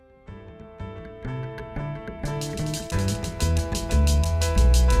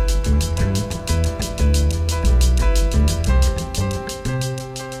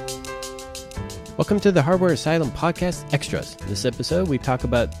Welcome to the Hardware Asylum Podcast Extras. In this episode, we talk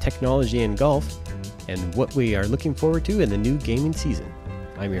about technology and golf and what we are looking forward to in the new gaming season.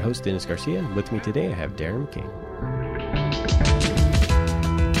 I'm your host, Dennis Garcia, and with me today I have Darren McCain.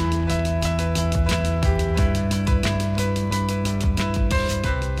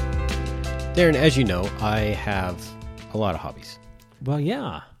 Darren, as you know, I have a lot of hobbies. Well,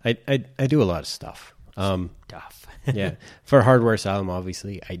 yeah. I do a lot of stuff. Stuff. Yeah. For Hardware Asylum,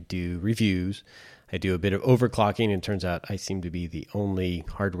 obviously, I do reviews. I do a bit of overclocking, and it turns out I seem to be the only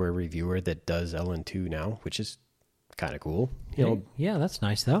hardware reviewer that does LN2 now, which is kind of cool. You know, Yeah, that's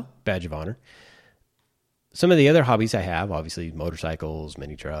nice, though. badge of honor. Some of the other hobbies I have, obviously, motorcycles,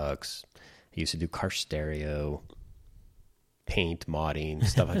 mini trucks. I used to do car stereo, paint, modding,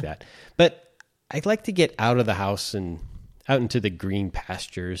 stuff like that. But I'd like to get out of the house and out into the green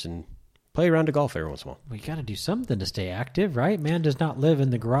pastures and play around to golf every once in a while. We got to do something to stay active, right? Man does not live in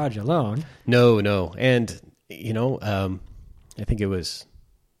the garage alone. No. And, you know, I think it was,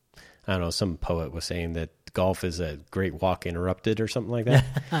 I don't know, some poet was saying that golf is a great walk interrupted or something like that.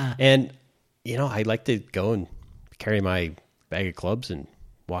 And, you know, I like to go and carry my bag of clubs and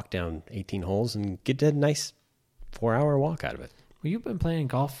walk down 18 holes and get a nice 4-hour walk out of it. Well, you've been playing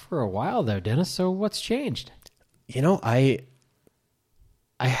golf for a while, though, Dennis, so what's changed? You know, I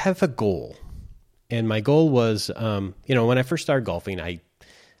have a goal, and my goal was, you know, when I first started golfing, I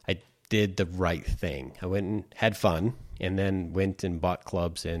did the right thing. I went and had fun, and then went and bought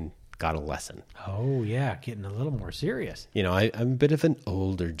clubs and got a lesson. Oh, yeah, getting a little more serious. You know, I'm a bit of an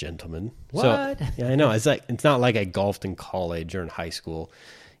older gentleman. What? So, yeah, I know. It's not like I golfed in college or in high school.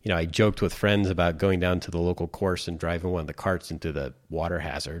 You know, I joked with friends about going down to the local course and driving one of the carts into the water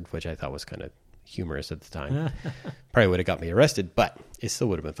hazard, which I thought was kind of humorous at the time. Probably would have got me arrested, but it still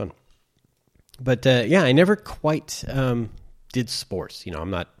would have been fun. But yeah, I never quite did sports. You know, I'm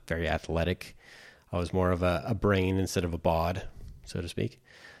not very athletic. I was more of a brain instead of a bod, so to speak.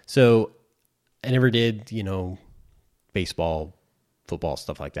 So I never did, you know, baseball, football,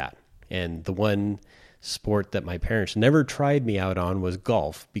 stuff like that. And the one sport that my parents never tried me out on was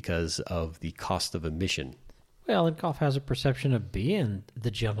golf because of the cost of admission. Well, and golf has a perception of being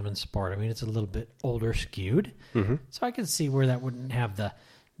the gentleman's sport. I mean, it's a little bit older skewed. Mm-hmm. So I can see where that wouldn't have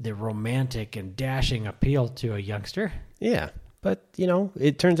the romantic and dashing appeal to a youngster. Yeah, but, you know,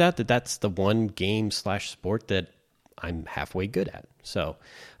 it turns out that that's the one game/sport that I'm halfway good at. So,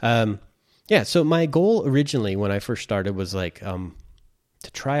 yeah, so my goal originally when I first started was like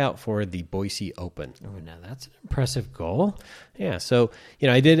to try out for the Boise Open. Oh, now that's an impressive goal. Yeah, so, you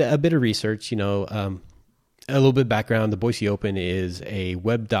know, I did a bit of research, you know, a little bit of background. The Boise Open is a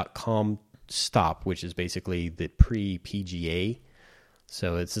web.com stop, which is basically the pre-PGA.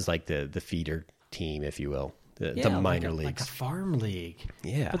 So it's just like the feeder team, if you will, the minor leagues. Like a farm league.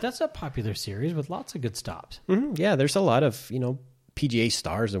 Yeah. But that's a popular series with lots of good stops. Mm-hmm. Yeah, there's a lot of, you know, PGA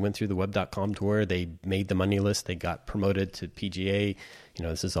stars that went through the web.com tour. They made the money list. They got promoted to PGA. You know,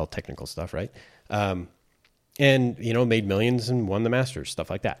 this is all technical stuff, right? And, you know, made millions and won the Masters,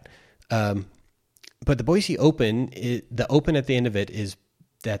 stuff like that. But the Boise Open, the open at the end of it is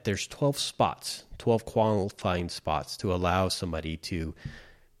that there's 12 spots, 12 qualifying spots to allow somebody to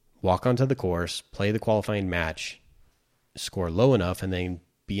walk onto the course, play the qualifying match, score low enough, and then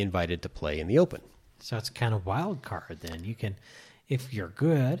be invited to play in the Open. So it's kind of wild card then. You can, if you're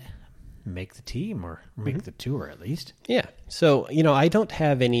good, make the team or make the tour at least. Yeah. So, you know, I don't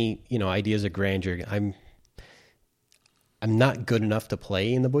have any, you know, ideas of grandeur. I'm not good enough to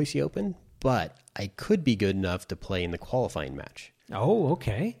play in the Boise Open, but I could be good enough to play in the qualifying match. Oh,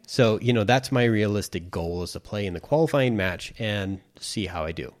 okay. So, you know, that's my realistic goal, is to play in the qualifying match and see how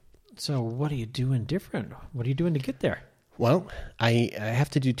I do. So what are you doing different? What are you doing to get there? Well, I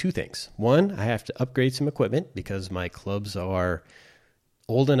have to do two things. One, I have to upgrade some equipment because my clubs are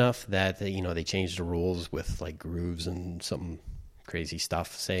old enough that, you know, they changed the rules with like grooves and some crazy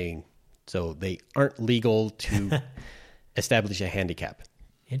stuff saying, so they aren't legal to establish a handicap.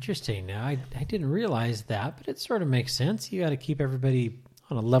 Interesting. Now, I didn't realize that, but it sort of makes sense. You got to keep everybody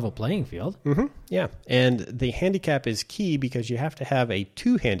on a level playing field. Mm-hmm. Yeah, and the handicap is key because you have to have a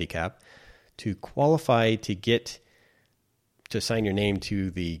 2 handicap to qualify to get to sign your name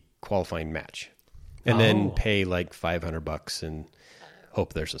to the qualifying match, and then pay like $500 and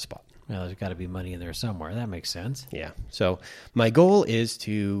hope there's a spot. Well, there's got to be money in there somewhere. That makes sense. Yeah. So my goal is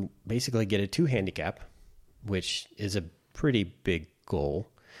to basically get a 2 handicap, which is a pretty big goal.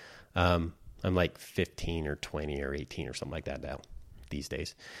 I'm like 15 or 20 or 18 or something like that now these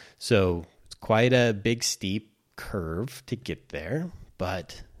days. So it's quite a big steep curve to get there,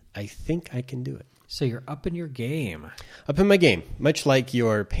 but I think I can do it. So you're up in your game. Up in my game, much like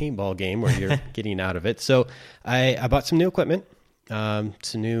your paintball game where you're getting out of it. So I bought some new equipment, some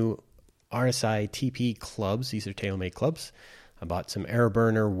new RSI TP clubs. These are TaylorMade clubs. I bought some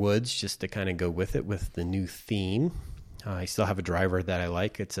AirBurner woods just to kind of go with it with the new theme. I still have a driver that I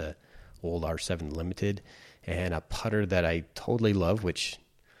like. It's a old R7 Limited, and a putter that I totally love, which,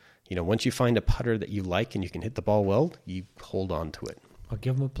 once you find a putter that you like and you can hit the ball well, you hold on to it. I'll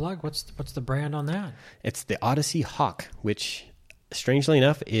give them a plug. What's the brand on that? It's the Odyssey Hawk, which, strangely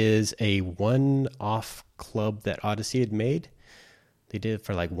enough, is a one-off club that Odyssey had made. They did it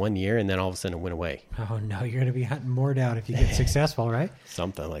for like 1 year, and then all of a sudden it went away. Oh, no, you're going to be hunting more down if you get successful, right?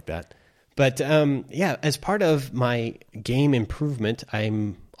 Something like that. But, as part of my game improvement,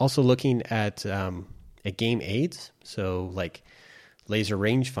 I'm also looking at game aids, so like laser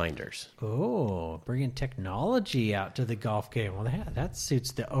rangefinders. Oh, bringing technology out to the golf game. Well, that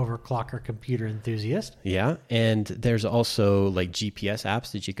suits the overclocker computer enthusiast. Yeah, and there's also like GPS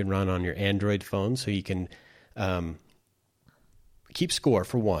apps that you can run on your Android phone, so you can keep score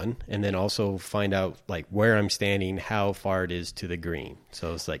for one, and then also find out like where I'm standing, how far it is to the green.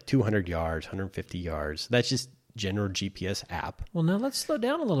 So it's like 200 yards, 150 yards. That's just general GPS app. Well, now let's slow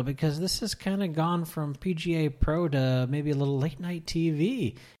down a little bit because this has kind of gone from PGA Pro to maybe a little late night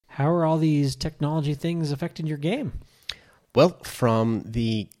TV. How are all these technology things affecting your game? Well, from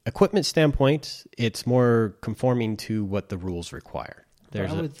the equipment standpoint, it's more conforming to what the rules require.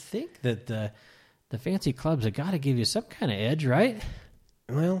 I would think that the fancy clubs have got to give you some kind of edge, right?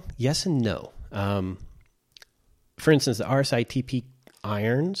 Well, yes and no. For instance, the RSI TP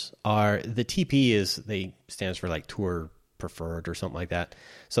irons the TP stands for like Tour Preferred or something like that.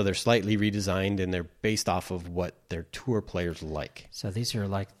 So they're slightly redesigned and they're based off of what their tour players like. So these are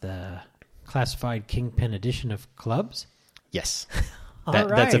like the classified Kingpin edition of clubs? Yes.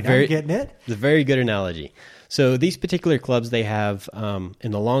 That's I'm getting it. It's a very good analogy. So these particular clubs, they have,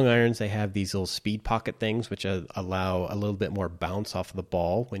 in the long irons, they have these little speed pocket things, which allow a little bit more bounce off of the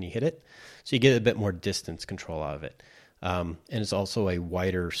ball when you hit it. So you get a bit more distance control out of it. And it's also a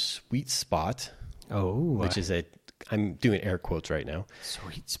wider sweet spot, which is I'm doing air quotes right now.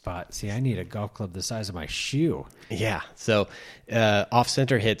 Sweet spot. See, I need a golf club the size of my shoe. Yeah. So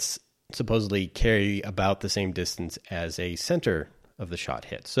off-center hits supposedly carry about the same distance as a center of the shot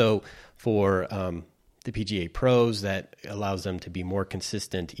hit. So for the PGA pros, that allows them to be more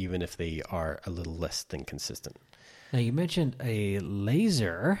consistent even if they are a little less than consistent. Now, you mentioned a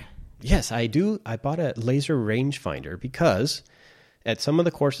laser. Yes, I do. I bought a laser rangefinder because at some of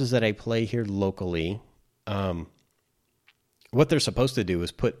the courses that I play here locally, what they're supposed to do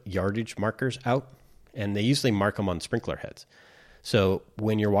is put yardage markers out, and they usually mark them on sprinkler heads. So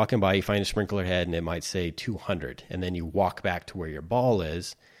when you're walking by, you find a sprinkler head, and it might say 200, and then you walk back to where your ball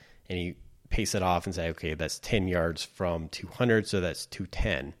is, and you pace it off and say, okay, that's 10 yards from 200, so that's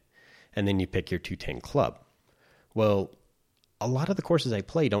 210, and then you pick your 210 club. Well, a lot of the courses I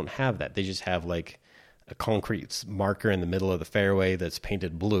play don't have that. They just have like a concrete marker in the middle of the fairway that's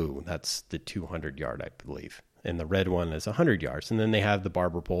painted blue. That's the 200 yard, I believe. And the red one is 100 yards. And then they have the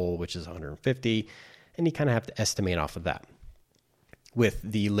barber pole, which is 150. And you kind of have to estimate off of that. With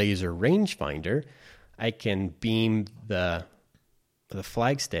the laser rangefinder, I can beam the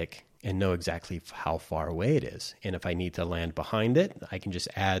flag stick and know exactly how far away it is. And if I need to land behind it, I can just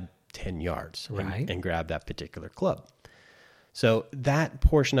add 10 yards and grab that particular club. So that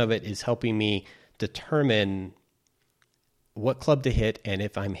portion of it is helping me determine what club to hit and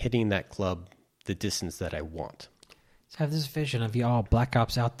if I'm hitting that club the distance that I want. So I have this vision of you all Black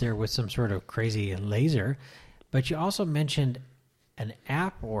Ops out there with some sort of crazy laser, but you also mentioned an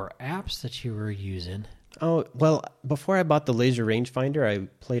app or apps that you were using. Oh, well, before I bought the laser rangefinder, I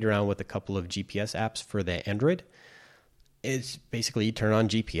played around with a couple of GPS apps for the Android. It's basically you turn on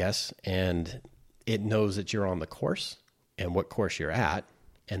GPS and it knows that you're on the course and what course you're at,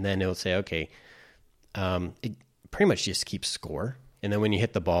 and then it'll say, okay, it pretty much just keeps score. And then when you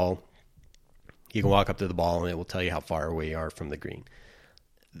hit the ball, you can walk up to the ball and it will tell you how far away you are from the green.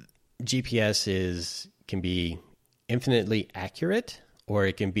 GPS can be infinitely accurate, or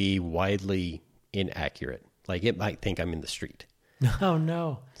it can be widely inaccurate. Like it might think I'm in the street. Oh,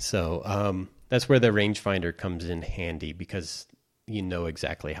 no. So that's where the rangefinder comes in handy because you know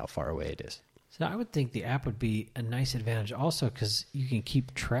exactly how far away it is. So I would think the app would be a nice advantage also because you can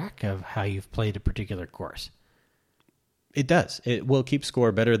keep track of how you've played a particular course. It does. It will keep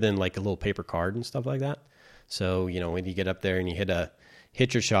score better than like a little paper card and stuff like that. So, when you get up there and you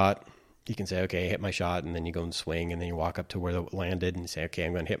hit your shot, you can say, okay, hit my shot, and then you go and swing, and then you walk up to where it landed and say, okay,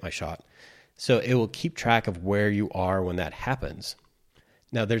 I'm going to hit my shot. So it will keep track of where you are when that happens.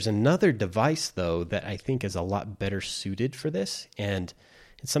 Now, there's another device, though, that I think is a lot better suited for this, and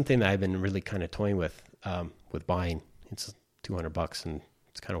it's something that I've been really kind of toying with buying. It's $200, and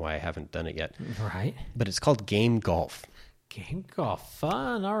it's kind of why I haven't done it yet. Right. But it's called Game Golf. Game golf.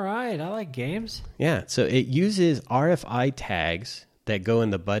 Fun. All right. I like games. Yeah, so it uses RFI tags that go in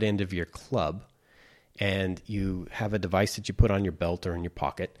the butt end of your club, and you have a device that you put on your belt or in your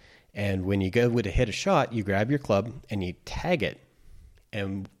pocket, and when you go to hit a shot, you grab your club and you tag it.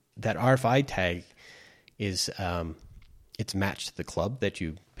 And that RFI tag is it's matched to the club that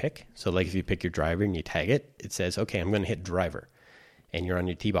you pick. So like if you pick your driver and you tag it, it says, okay, I'm going to hit driver. And you're on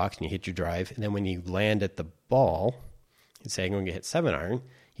your tee box and you hit your drive. And then when you land at the ball, you say, I'm going to hit 7-iron.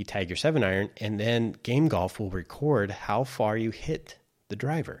 You tag your 7-iron, and then Game Golf will record how far you hit the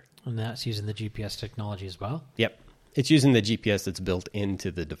driver. And that's using the GPS technology as well? Yep. It's using the GPS that's built into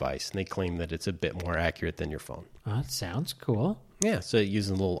the device, and they claim that it's a bit more accurate than your phone. Oh, that sounds cool. Yeah, so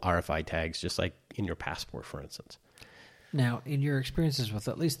using little RFI tags, just like in your passport, for instance. Now, in your experiences with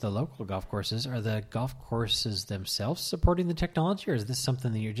at least the local golf courses, are the golf courses themselves supporting the technology, or is this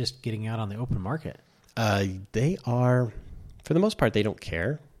something that you're just getting out on the open market? They are, for the most part, they don't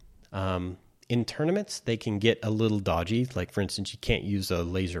care. In tournaments, they can get a little dodgy. Like, for instance, you can't use a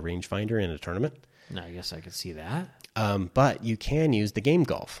laser rangefinder in a tournament. No, I guess I could see that. But you can use the Game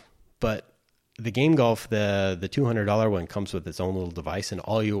Golf. But the Game Golf, the $200 one comes with its own little device, and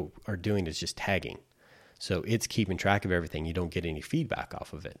all you are doing is just tagging. So it's keeping track of everything. You don't get any feedback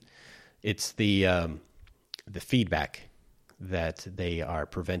off of it. It's the feedback that they are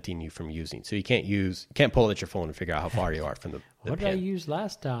preventing you from using. So you can't pull at your phone and figure out how far you are from the What pin. did I use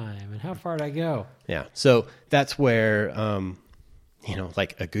last time, and how far did I go? Yeah. So that's where,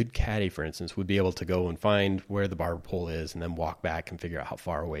 like a good caddy, for instance, would be able to go and find where the barber pole is and then walk back and figure out how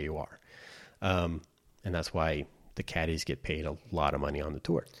far away you are. And that's why the caddies get paid a lot of money on the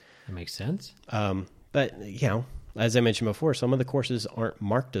tour. That makes sense. But, as I mentioned before, some of the courses aren't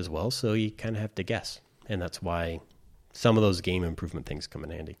marked as well, so you kind of have to guess. And that's why some of those game improvement things come in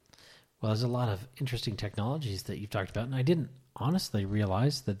handy. Well, there's a lot of interesting technologies that you've talked about, and I didn't honestly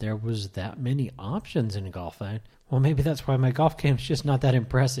realize that there was that many options in golf. Well, maybe that's why my golf game's just not that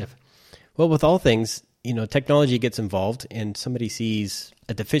impressive. Well, with all things, technology gets involved and somebody sees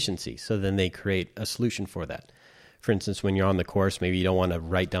a deficiency, so then they create a solution for that. For instance, when you're on the course, maybe you don't want to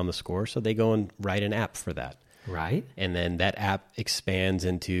write down the score, so they go and write an app for that. Right. And then that app expands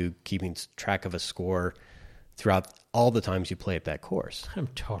into keeping track of a score throughout all the times you play at that course. I'm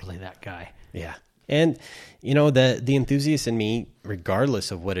totally that guy. Yeah. And, the enthusiast in me, regardless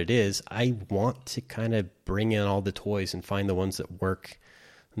of what it is, I want to kind of bring in all the toys and find the ones that work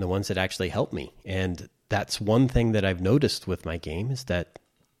and the ones that actually help me. And that's one thing that I've noticed with my game is that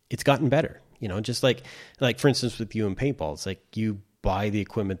it's gotten better. Just like for instance, with you and paintball, it's like you buy the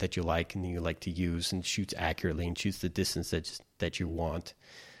equipment that you like and you like to use and shoots accurately and shoots the distance that you want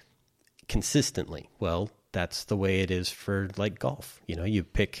consistently. Well, that's the way it is for like golf. You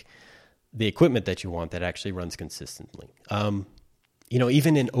pick the equipment that you want that actually runs consistently.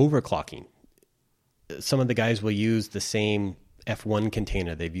 Even in overclocking, some of the guys will use the same F1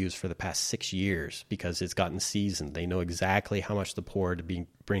 container they've used for the past 6 years because it's gotten seasoned. They know exactly how much to pour to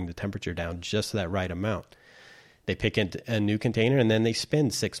bring the temperature down just that right amount. They pick a new container and then they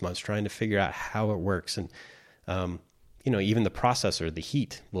spend 6 months trying to figure out how it works. And, even the processor, the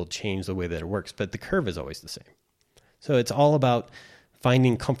heat will change the way that it works, but the curve is always the same. So it's all about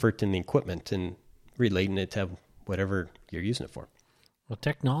finding comfort in the equipment and relating it to whatever you're using it for. Well,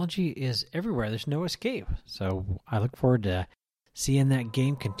 technology is everywhere. There's no escape. So I look forward to seeing that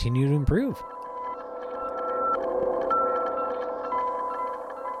game continue to improve.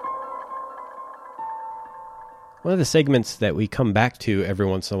 One of the segments that we come back to every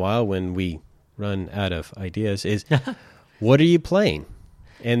once in a while when we run out of ideas is, what are you playing?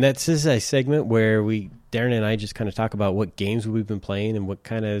 And that's just a segment where Darren and I just kind of talk about what games we've been playing and what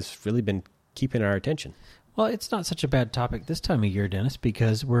kind of has really been keeping our attention. Well, it's not such a bad topic this time of year, Dennis,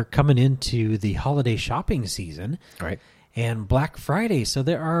 because we're coming into the holiday shopping season. Right. And Black Friday. So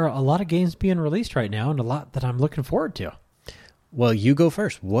there are a lot of games being released right now and a lot that I'm looking forward to. Well, you go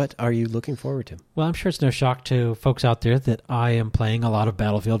first. What are you looking forward to? Well, I'm sure it's no shock to folks out there that I am playing a lot of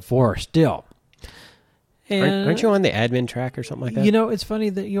Battlefield 4 still. And, aren't you on the admin track or something like that? It's funny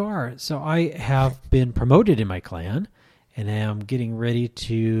that you are. So I have been promoted in my clan, and I'm getting ready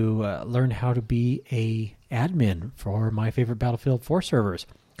to learn how to be a admin for my favorite Battlefield 4 servers.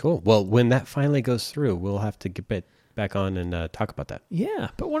 Cool. Well, when that finally goes through, we'll have to get back on and talk about that. Yeah,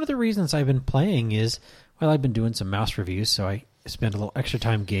 but one of the reasons I've been playing is, I've been doing some mouse reviews, so I spend a little extra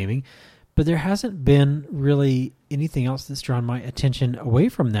time gaming. But there hasn't been really anything else that's drawn my attention away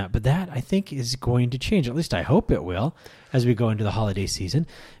from that. But that, I think, is going to change. At least I hope it will as we go into the holiday season.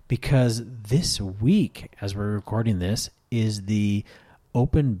 Because this week, as we're recording this, is the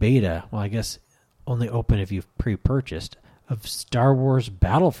open beta. Well, I guess only open if you've pre-purchased, of Star Wars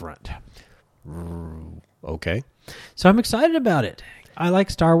Battlefront. Okay. So I'm excited about it. I like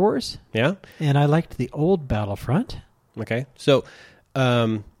Star Wars. Yeah? And I liked the old Battlefront. Okay. So,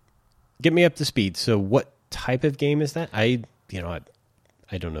 get me up to speed. So what type of game is that? I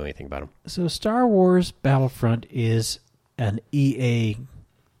don't know anything about them. So Star Wars Battlefront is an EA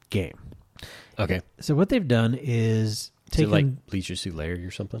game. Okay. So what they've done is taken... Is it like Leisure Suit Larry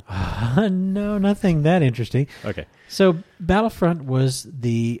or something? No, nothing that interesting. Okay. So Battlefront was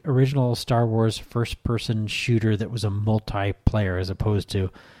the original Star Wars first-person shooter that was a multiplayer as opposed to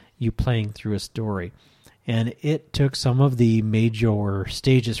you playing through a story. And it took some of the major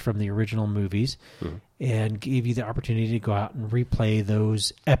stages from the original movies and gave you the opportunity to go out and replay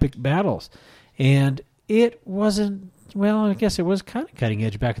those epic battles. And it wasn't, well, I guess it was kind of cutting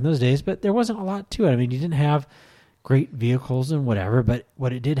edge back in those days, but there wasn't a lot to it. I mean, you didn't have great vehicles and whatever, but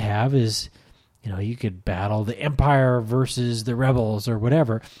what it did have is, you could battle the Empire versus the Rebels or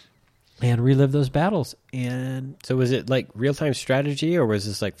whatever and relive those battles. And so was it like real-time strategy, or was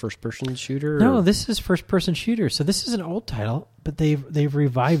this like first-person shooter? No, this is first-person shooter. So this is an old title, but they've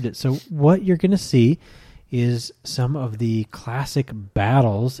revived it. So what you're going to see is some of the classic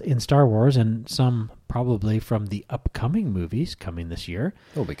battles in Star Wars, and some probably from the upcoming movies coming this year.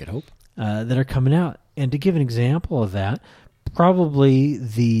 Oh, we could hope. That are coming out. And to give an example of that, probably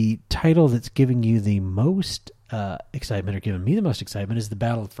the title that's giving you the most excitement, or giving me the most excitement, is the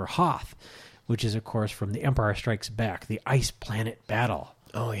Battle for Hoth, which is, of course, from The Empire Strikes Back, the Ice Planet Battle.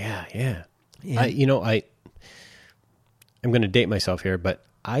 Oh, yeah, yeah. And I'm going to date myself here, but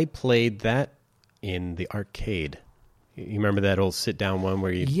I played that in the arcade. You remember that old sit-down one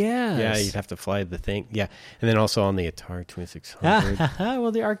where you'd have to fly the thing? Yeah, and then also on the Atari 2600.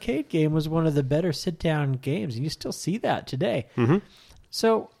 Well, the arcade game was one of the better sit-down games, and you still see that today. Mm-hmm.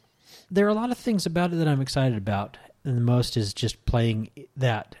 So there are a lot of things about it that I'm excited about, and the most is just playing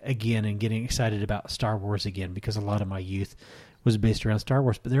that again and getting excited about Star Wars again, because a lot of my youth was based around Star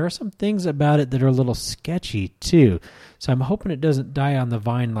Wars. But there are some things about it that are a little sketchy, too. So I'm hoping it doesn't die on the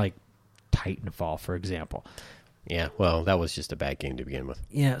vine like Titanfall, for example. Yeah, well, that was just a bad game to begin with.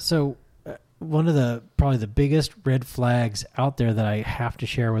 Yeah, so one of probably the biggest red flags out there that I have to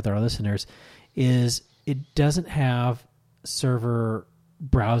share with our listeners is it doesn't have server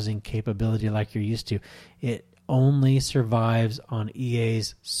browsing capability like you're used to. It only survives on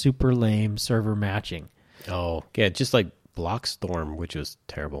EA's super lame server matching. Oh, yeah, just like Blockstorm, which was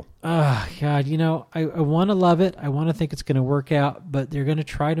terrible. Oh, God, I want to love it. I want to think it's going to work out, but they're going to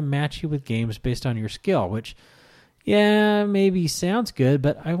try to match you with games based on your skill, which, yeah, maybe sounds good,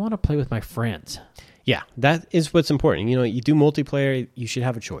 but I want to play with my friends. Yeah, that is what's important. You do multiplayer, you should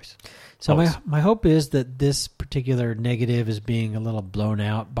have a choice. So my hope is that this particular negative is being a little blown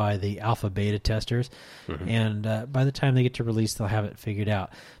out by the alpha beta testers, and by the time they get to release, they'll have it figured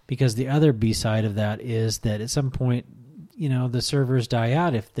out. Because the other B-side of that is that at some point, the servers die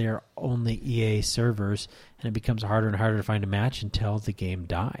out if they're only EA servers, and it becomes harder and harder to find a match until the game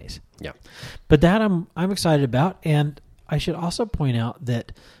dies. Yeah. But that I'm excited about, and I should also point out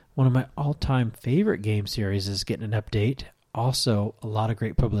that one of my all-time favorite game series is getting an update. Also, a lot of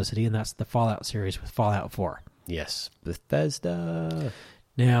great publicity, and that's the Fallout series with Fallout 4. Yes, Bethesda.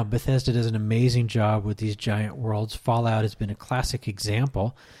 Now, Bethesda does an amazing job with these giant worlds. Fallout has been a classic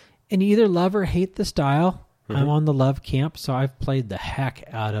example, and you either love or hate the style. I'm on the love camp, so I've played the heck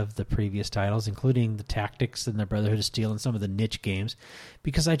out of the previous titles, including the Tactics and the Brotherhood of Steel and some of the niche games,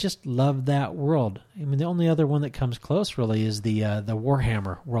 because I just love that world. I mean, the only other one that comes close, really, is the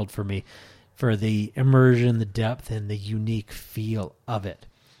Warhammer world for me, for the immersion, the depth, and the unique feel of it.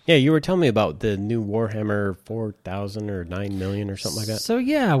 Yeah, you were telling me about the new Warhammer 4,000 or 9 million or something like that. So,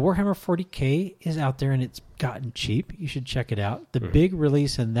 yeah, Warhammer 40K is out there, and it's gotten cheap. You should check it out. The big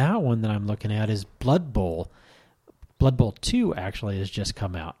release in that one that I'm looking at is Blood Bowl. Blood Bowl 2 actually has just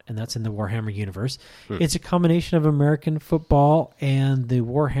come out, and that's in the Warhammer universe. It's a combination of American football and the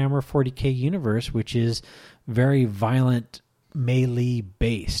Warhammer 40K universe, which is very violent,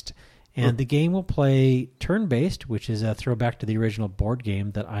 melee-based. And the game will play turn-based, which is a throwback to the original board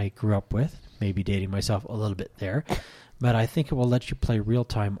game that I grew up with, maybe dating myself a little bit there. But I think it will let you play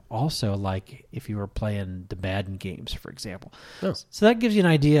real-time also, like if you were playing the Madden games, for example. Oh. So that gives you an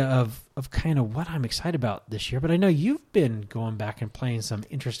idea of kind of what I'm excited about this year. But I know you've been going back and playing some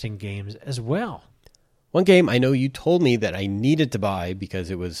interesting games as well. One game I know you told me that I needed to buy because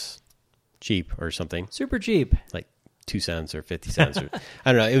it was cheap or something, Super cheap. like 2 cents or 50 cents. Or,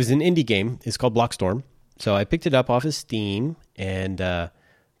 I don't know. It was an indie game. It's called Blockstorm. So I picked it up off of Steam and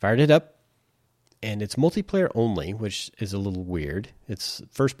fired it up. And it's multiplayer only, which is a little weird. It's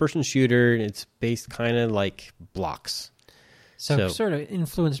first-person shooter. It's based kind of like blocks. So sort of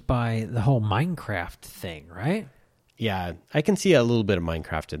influenced by the whole Minecraft thing, right? Yeah, I can see a little bit of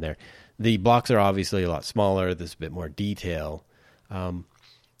Minecraft in there. The blocks are obviously a lot smaller. There's a bit more detail. But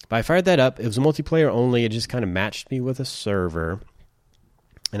I fired that up. It was multiplayer only. It just kind of matched me with a server.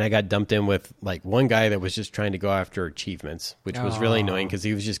 And I got dumped in with like one guy that was just trying to go after achievements, which was really annoying because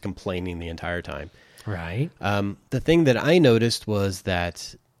he was just complaining the entire time. Right. The thing that I noticed was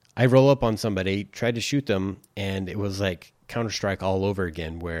that I roll up on somebody, try to shoot them, and it was like Counter-Strike all over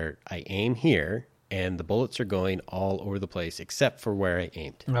again, where I aim here, and the bullets are going all over the place, except for where I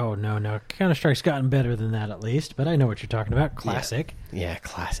aimed. Oh, no. Counter-Strike's gotten better than that at least, but I know what you're talking about. Classic. Yeah,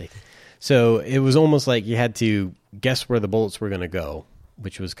 classic. So it was almost like you had to guess where the bullets were going to go,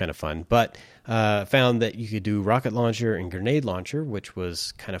 which was kind of fun. But found that you could do rocket launcher and grenade launcher, which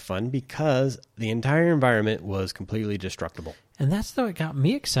was kind of fun because the entire environment was completely destructible. And that's what got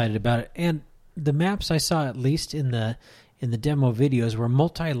me excited about it. And the maps I saw, at least in the demo videos, were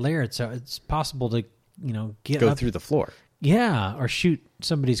multi-layered, so it's possible to get Go up, through the floor. Yeah, or shoot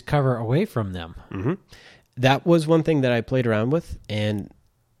somebody's cover away from them. Mm-hmm. That was one thing that I played around with, and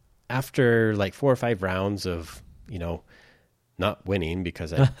after like 4 or 5 rounds of not winning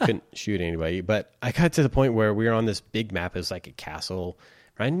because I couldn't shoot anybody, but I got to the point where we were on this big map. It was like a castle.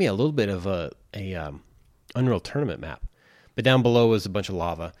 Reminded me a little bit of a Unreal Tournament map. But down below was a bunch of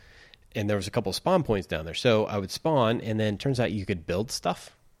lava, and there was a couple spawn points down there. So I would spawn, and then it turns out you could build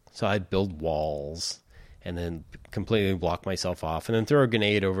stuff. So I'd build walls and then completely block myself off and then throw a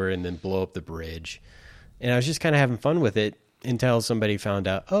grenade over and then blow up the bridge. And I was just kind of having fun with it until somebody found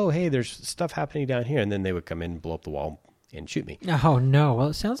out, oh, hey, there's stuff happening down here. And then they would come in and blow up the wall and shoot me. Oh, no. Well,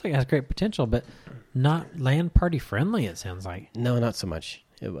 it sounds like it has great potential, but not LAN party friendly, it sounds like. No, not so much.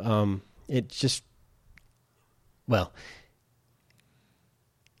 It just, well,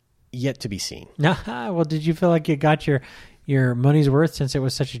 yet to be seen. Well, did you feel like you got your money's worth since it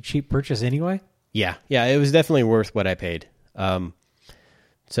was such a cheap purchase anyway? Yeah, it was definitely worth what I paid.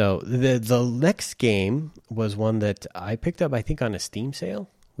 So the next game was one that I picked up, I think, on a Steam sale,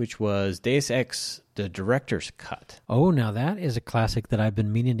 which was Deus Ex, the Director's Cut. Oh, now that is a classic that I've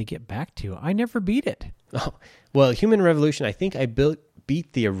been meaning to get back to. I never beat it. Oh, well, Human Revolution, I think I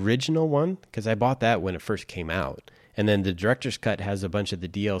beat the original one because I bought that when it first came out. And then the Director's Cut has a bunch of the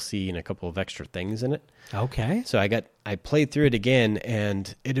DLC and a couple of extra things in it. Okay. So I played through it again,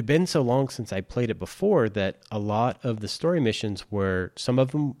 and it had been so long since I played it before that a lot of the story missions were, some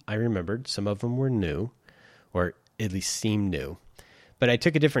of them I remembered, some of them were new, or at least seemed new. But I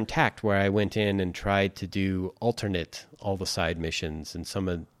took a different tact where I went in and tried to do all the side missions and some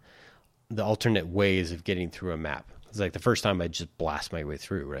of the alternate ways of getting through a map. It's like the first time I just blast my way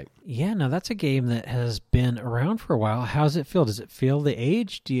through, right? Yeah, no, that's a game that has been around for a while. How does it feel? Does it feel the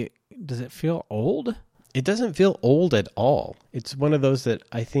age? Does it feel old? It doesn't feel old at all. It's one of those that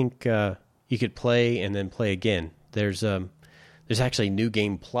I think you could play and then play again. There's actually New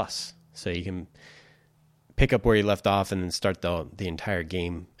Game Plus, so you can pick up where you left off and then start the entire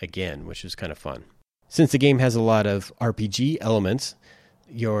game again, which is kind of fun. Since the game has a lot of RPG elements,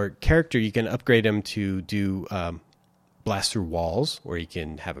 your character, you can upgrade him to do blast through walls, or you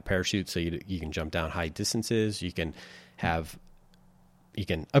can have a parachute so you can jump down high distances. You can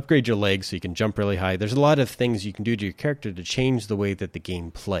upgrade your legs so you can jump really high. There's a lot of things you can do to your character to change the way that the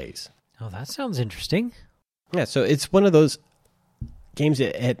game plays. Oh, that sounds interesting. Yeah, so it's one of those games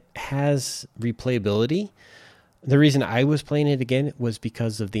that it has replayability. The reason I was playing it again was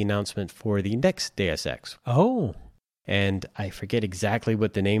because of the announcement for the next Deus Ex. Oh. And I forget exactly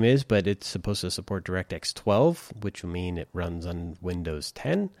what the name is, but it's supposed to support DirectX 12, which will mean it runs on Windows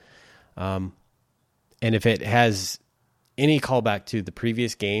 10. And if it has any callback to the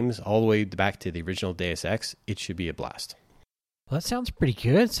previous games, all the way back to the original Deus Ex, it should be a blast. Well, that sounds pretty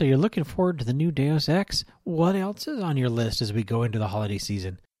good. So you're looking forward to the new Deus Ex. What else is on your list as we go into the holiday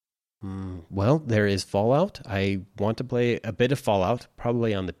season? Well, there is Fallout. I want to play a bit of Fallout,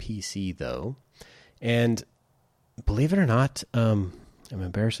 probably on the PC, though. And believe it or not, I'm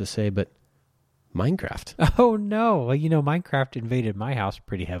embarrassed to say, but Minecraft. Oh, no. Well, Minecraft invaded my house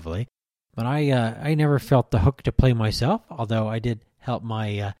pretty heavily. But I never felt the hook to play myself, although I did help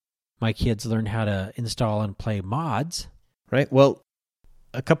my kids learn how to install and play mods. Right. Well,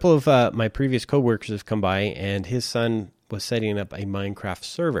 a couple of my previous coworkers have come by, and his son was setting up a Minecraft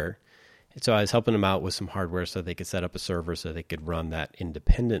server. And so I was helping him out with some hardware so they could set up a server so they could run that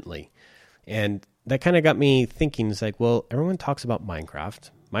independently. And that kind of got me thinking, it's like, well, everyone talks about Minecraft.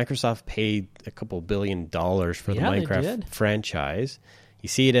 Microsoft paid a couple $2 billion for the Minecraft franchise. You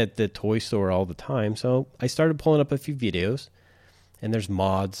see it at the toy store all the time. So I started pulling up a few videos, and there's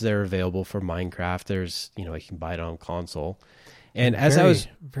mods that are available for Minecraft. There's, you can buy it on console. And as I was...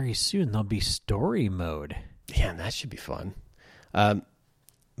 Very soon, there'll be story mode. Yeah, that should be fun. But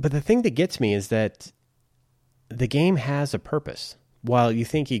the thing that gets me is that the game has a purpose. While you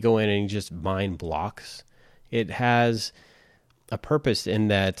think you go in and you just mine blocks, it has a purpose in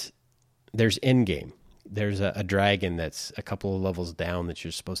that there's in-game. There's a dragon that's a couple of levels down that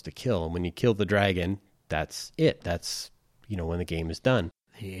you're supposed to kill. And when you kill the dragon, that's it. That's, when the game is done.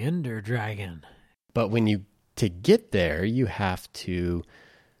 The Ender Dragon. But to get there, you have to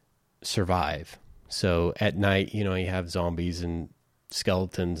survive. So at night, you have zombies and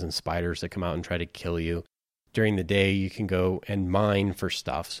skeletons and spiders that come out and try to kill you. During the day, you can go and mine for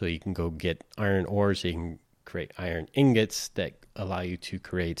stuff. So you can go get iron ores. So you can create iron ingots that allow you to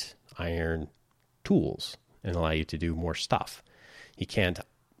create iron tools and allow you to do more stuff. You can't,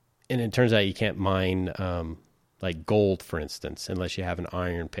 and it turns out you can't mine like gold, for instance, unless you have an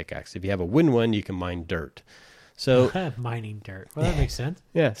iron pickaxe. If you have a wooden one, you can mine dirt. So mining dirt. Well, that makes sense.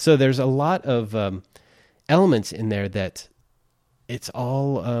 Yeah. So there's a lot of elements in there that it's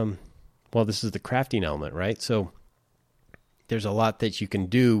all, this is the crafting element, right? So there's a lot that you can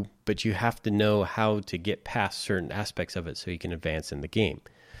do, but you have to know how to get past certain aspects of it so you can advance in the game.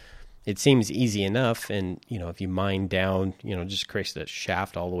 It seems easy enough, and, if you mine down, just create that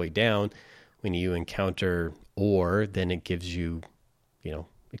shaft all the way down, when you encounter ore, then it gives you,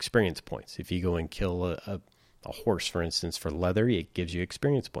 experience points. If you go and kill a horse, for instance, for leather, it gives you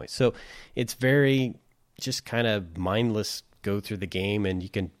experience points. So it's very just kind of mindless, go through the game, and you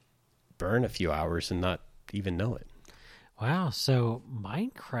can burn a few hours and not even know it. Wow, so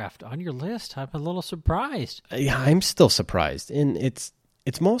Minecraft on your list. I'm a little surprised. Yeah, I'm still surprised. And it's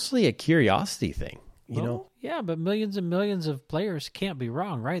mostly a curiosity thing, you know? Yeah, but millions and millions of players can't be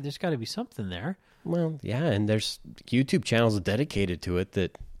wrong, right? There's got to be something there. Well, yeah, and there's YouTube channels dedicated to it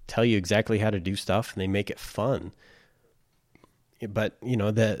that tell you exactly how to do stuff, and they make it fun. But,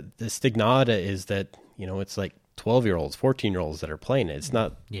 the stigmata is that, it's like 12-year-olds, 14-year-olds that are playing it. It's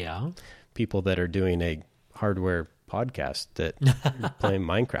not people that are doing a hardware podcast that are playing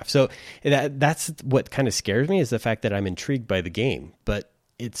Minecraft. So that's what kind of scares me, is the fact that I'm intrigued by the game. But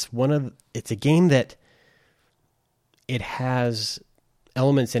it's a game that it has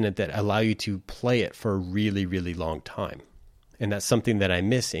elements in it that allow you to play it for a really, really long time. And that's something that I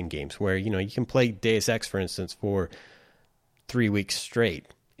miss in games where, you can play Deus Ex, for instance, for 3 weeks straight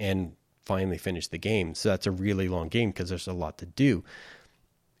and finally finish the game. So that's a really long game because there's a lot to do.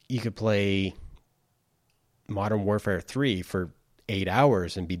 You could play Modern Warfare 3 for 8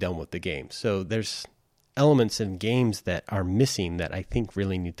 hours and be done with the game. So there's elements in games that are missing that I think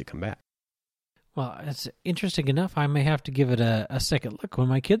really need to come back. Well, it's interesting enough. I may have to give it a second look when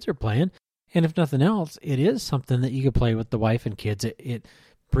my kids are playing. And if nothing else, it is something that you could play with the wife and kids. It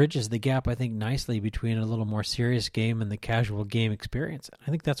bridges the gap, I think, nicely between a little more serious game and the casual game experience.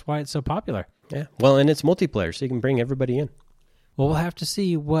 I think that's why it's so popular. Yeah, well, and it's multiplayer, so you can bring everybody in. Well, we'll have to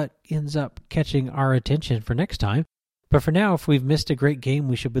see what ends up catching our attention for next time. But for now, if we've missed a great game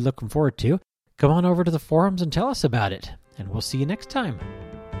we should be looking forward to, come on over to the forums and tell us about it. And we'll see you next time.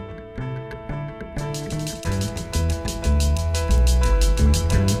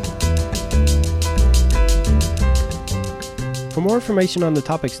 For more information on the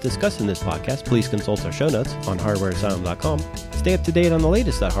topics discussed in this podcast, please consult our show notes on hardwareasylum.com. Stay up to date on the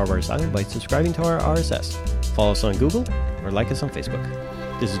latest at Hardware Asylum by subscribing to our RSS. Follow us on Google or like us on Facebook.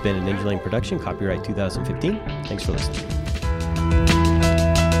 This has been a Ninja Lane production, copyright 2015. Thanks for listening.